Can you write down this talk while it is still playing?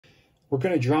We're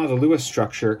going to draw the Lewis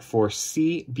structure for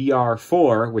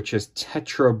CBr4, which is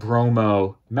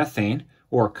tetrabromomethane,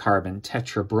 or carbon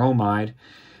tetrabromide.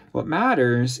 What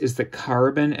matters is that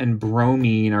carbon and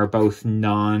bromine are both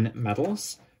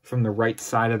non-metals from the right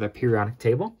side of the periodic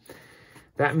table.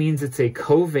 That means it's a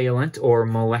covalent or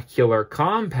molecular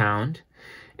compound,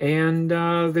 and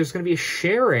there's going to be a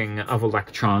sharing of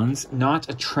electrons, not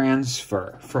a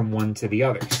transfer from one to the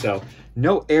other. So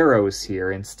no arrows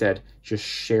here, instead just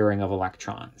sharing of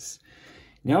electrons.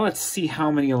 Now let's see how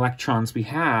many electrons we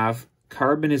have.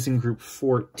 Carbon is in group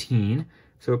 14,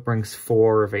 so it brings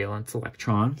 4 valence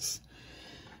electrons.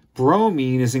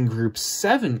 Bromine is in group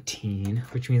 17,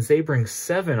 which means they bring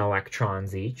 7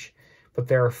 electrons each, but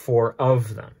there are 4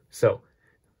 of them. So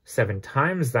 7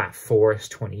 times that 4 is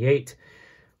 28,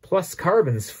 plus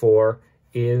carbon's 4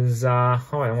 is, I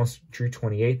almost drew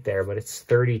 28 there, but it's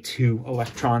 32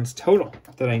 electrons total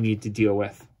that I need to deal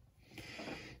with.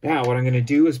 Now what I'm going to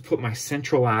do is put my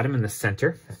central atom in the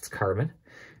center, that's carbon,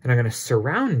 and I'm going to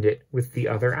surround it with the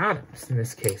other atoms. In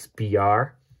this case, Br,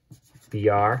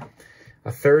 Br,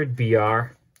 a third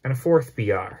Br, and a fourth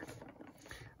Br.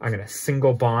 I'm going to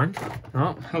single bond.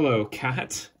 Oh, hello,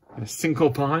 cat. I'm going to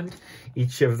single bond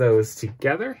each of those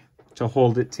together to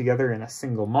hold it together in a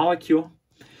single molecule.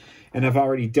 And I've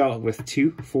already dealt with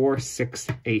 2, 4, 6,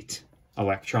 8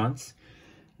 electrons.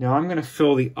 Now I'm going to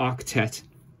fill the octet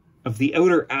of the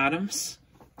outer atoms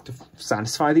to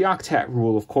satisfy the octet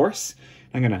rule, of course.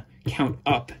 I'm going to count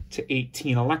up to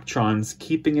 18 electrons,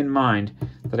 keeping in mind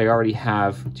that I already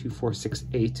have 2, 4, 6,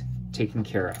 8 taken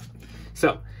care of.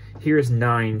 So here's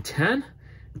 9, 10,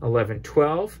 11,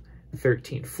 12,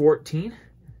 13, 14,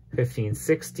 15,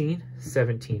 16,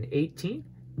 17, 18,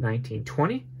 19,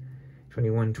 20,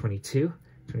 21, 22,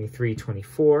 23,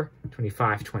 24,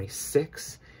 25,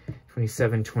 26,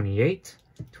 27, 28,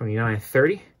 29,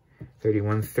 30,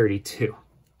 31, 32.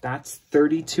 That's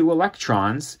 32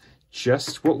 electrons,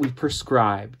 just what we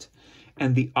prescribed.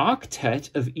 And the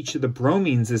octet of each of the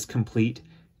bromines is complete,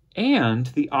 and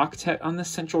the octet on the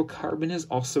central carbon is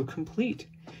also complete.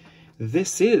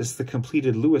 This is the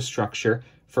completed Lewis structure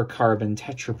for carbon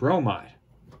tetrabromide.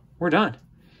 We're done.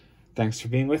 Thanks for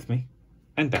being with me,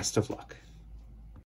 and best of luck.